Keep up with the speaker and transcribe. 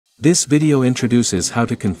This video introduces how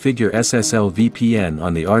to configure SSL VPN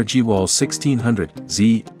on the RGWall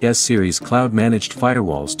 1600Z S-Series Cloud-Managed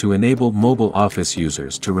Firewalls to enable mobile office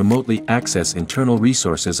users to remotely access internal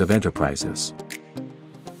resources of enterprises.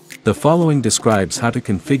 The following describes how to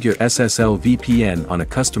configure SSL VPN on a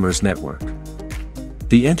customer's network.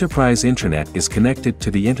 The enterprise intranet is connected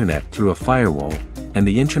to the internet through a firewall, and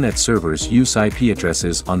the internet servers use IP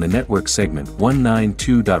addresses on the network segment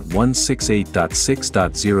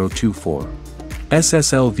 192.168.6.024.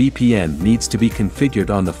 SSL VPN needs to be configured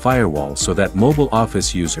on the firewall so that mobile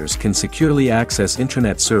office users can securely access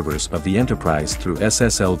intranet servers of the enterprise through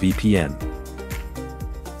SSL VPN.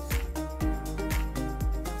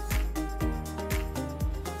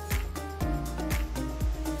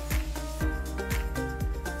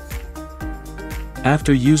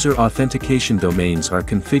 After user authentication domains are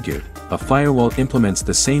configured, a firewall implements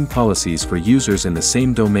the same policies for users in the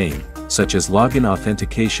same domain, such as login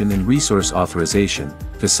authentication and resource authorization,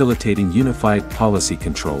 facilitating unified policy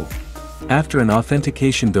control. After an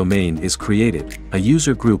authentication domain is created, a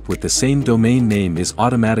user group with the same domain name is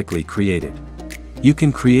automatically created. You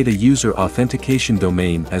can create a user authentication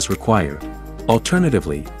domain as required.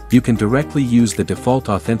 Alternatively, you can directly use the default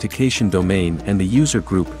authentication domain and the user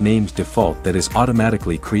group named default that is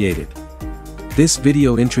automatically created. This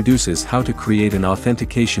video introduces how to create an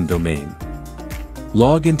authentication domain.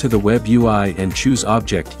 Log into the web UI and choose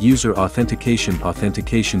Object User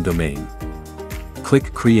Authentication domain.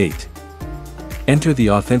 Click Create. Enter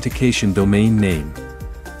the authentication domain name.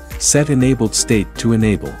 Set Enabled State to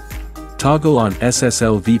enable. Toggle on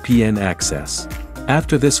SSL VPN access.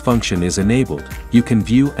 After this function is enabled, you can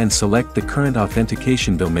view and select the current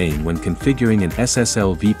authentication domain when configuring an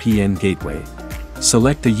SSL VPN gateway.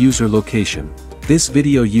 Select a user location. This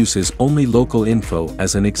video uses only local info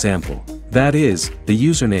as an example. That is, the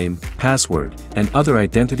username, password, and other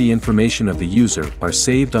identity information of the user are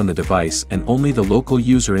saved on the device and only the local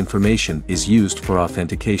user information is used for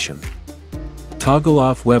authentication. Toggle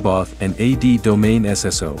off WebAuth and AD domain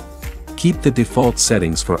SSO. Keep the default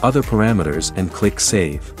settings for other parameters and click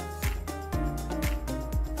Save.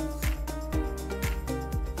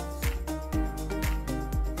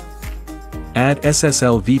 Add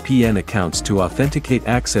SSL VPN accounts to authenticate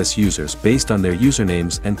access users based on their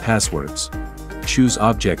usernames and passwords. Choose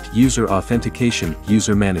Object User Authentication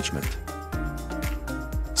User Management.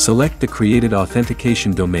 Select the created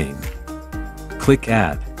authentication domain. Click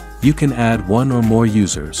Add. You can add one or more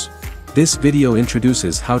users. This video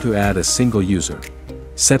introduces how to add a single user.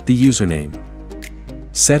 Set the username.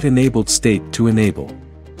 Set Enabled State to enable.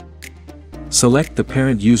 Select the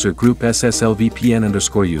parent user group SSL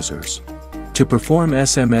VPN_users. To perform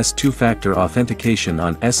SMS two-factor authentication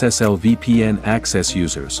on SSL VPN access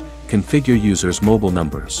users, configure users' mobile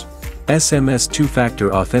numbers. SMS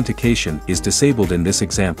two-factor authentication is disabled in this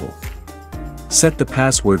example. Set the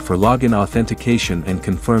password for login authentication and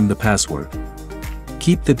confirm the password.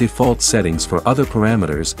 Keep the default settings for other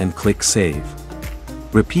parameters and click Save.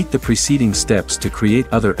 Repeat the preceding steps to create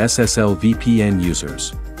other SSL VPN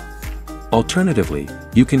users. Alternatively,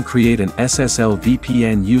 you can create an SSL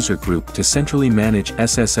VPN user group to centrally manage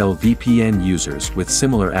SSL VPN users with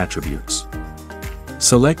similar attributes.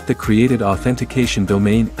 Select the created authentication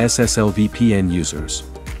domain SSL VPN users.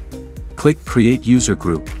 Click Create User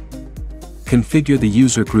Group. Configure the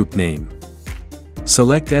user group name.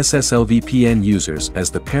 Select SSL VPN users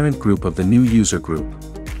as the parent group of the new user group.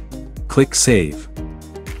 Click Save.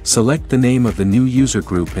 Select the name of the new user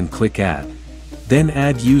group and click Add. Then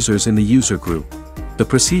add users in the user group. The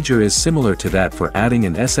procedure is similar to that for adding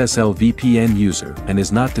an SSL VPN user and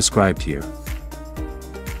is not described here.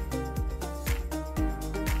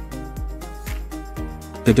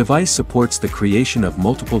 The device supports the creation of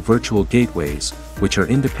multiple virtual gateways, which are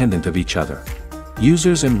independent of each other.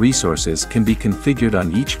 Users and resources can be configured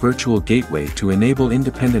on each virtual gateway to enable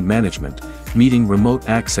independent management, meeting remote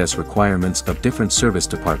access requirements of different service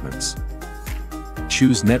departments.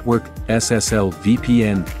 Choose Network, SSL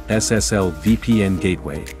VPN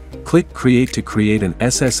Gateway. Click Create to create an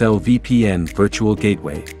SSL VPN virtual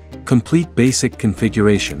gateway. Complete basic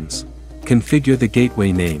configurations. Configure the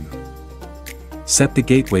gateway name. Set the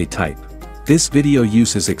gateway type. This video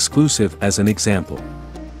use is exclusive as an example.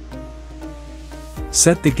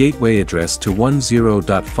 Set the gateway address to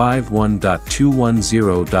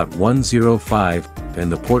 10.51.210.105 and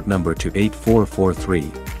the port number to 8443.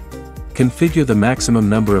 Configure the maximum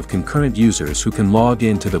number of concurrent users who can log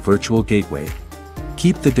in to the virtual gateway.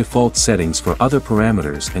 Keep the default settings for other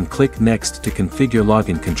parameters and click Next to configure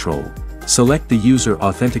login control. Select the user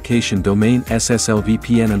authentication domain SSL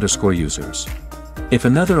VPN_users. If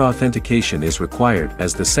another authentication is required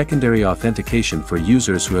as the secondary authentication for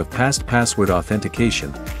users who have passed password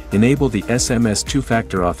authentication, enable the SMS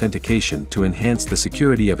two-factor authentication to enhance the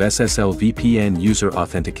security of SSL VPN user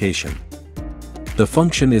authentication. The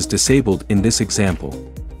function is disabled in this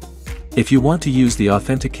example. If you want to use the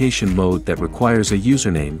authentication mode that requires a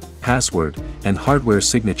username, password, and hardware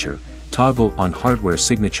signature, toggle on hardware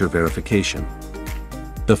signature verification.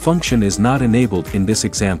 The function is not enabled in this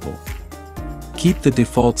example. Keep the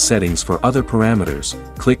default settings for other parameters,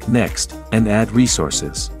 click Next, and add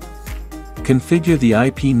resources. Configure the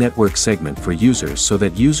IP network segment for users so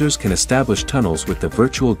that users can establish tunnels with the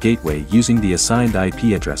virtual gateway using the assigned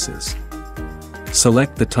IP addresses.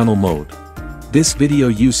 Select the tunnel mode. This video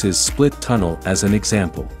uses split tunnel as an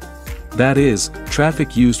example. That is,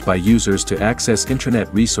 traffic used by users to access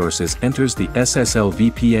intranet resources enters the SSL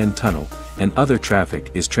VPN tunnel, and other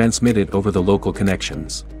traffic is transmitted over the local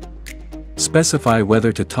connections. Specify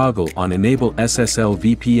whether to toggle on Enable SSL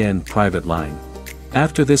VPN private line.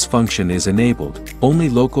 After this function is enabled, only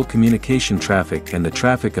local communication traffic and the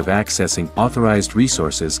traffic of accessing authorized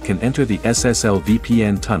resources can enter the SSL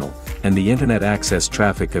VPN tunnel, and the internet access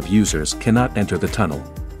traffic of users cannot enter the tunnel.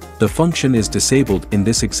 The function is disabled in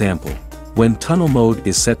this example. When tunnel mode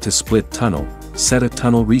is set to split tunnel, set a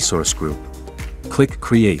tunnel resource group. Click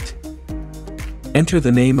Create. Enter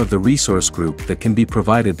the name of the resource group that can be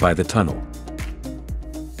provided by the tunnel.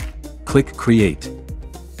 Click Create.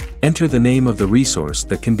 Enter the name of the resource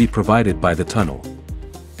that can be provided by the tunnel.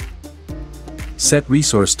 Set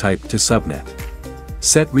resource type to subnet.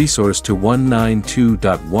 Set resource to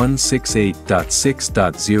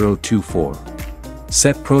 192.168.6.024.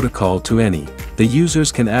 Set protocol to any. The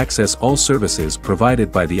users can access all services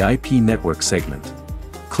provided by the IP network segment.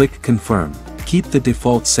 Click Confirm. Keep the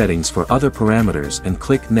default settings for other parameters and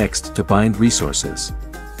click Next to bind resources.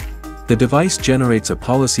 The device generates a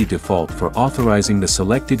policy default for authorizing the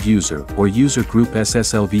selected user or user group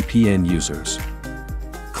SSL VPN users.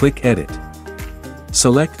 Click Edit.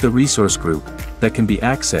 Select the resource group that can be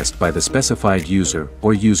accessed by the specified user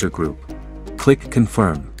or user group. Click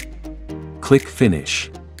Confirm. Click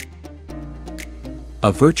Finish.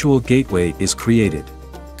 A virtual gateway is created.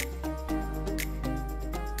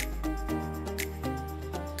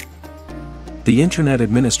 The Intranet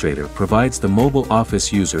Administrator provides the mobile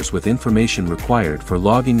office users with information required for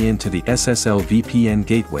logging in to the SSL VPN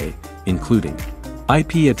gateway, including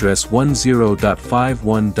IP address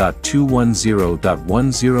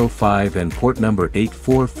 10.51.210.105 and port number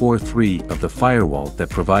 8443 of the firewall that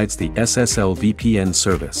provides the SSL VPN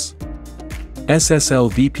service.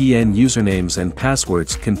 SSL VPN usernames and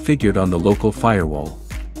passwords configured on the local firewall.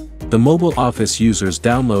 The mobile office users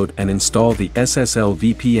download and install the SSL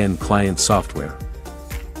VPN client software.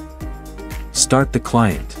 Start the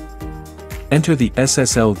client. Enter the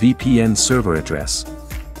SSL VPN server address,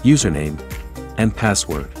 username, and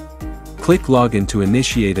password. Click Login to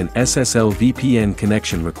initiate an SSL VPN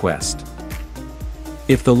connection request.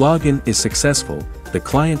 If the login is successful, the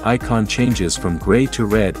client icon changes from gray to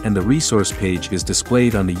red and the resource page is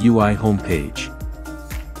displayed on the UI homepage.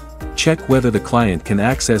 Check whether the client can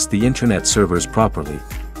access the intranet servers properly.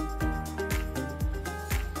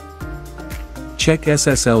 Check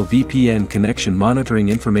SSL VPN connection monitoring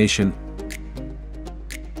information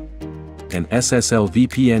and SSL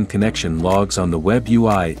VPN connection logs on the web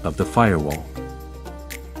UI of the firewall.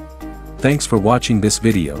 Thanks for watching this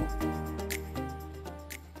video.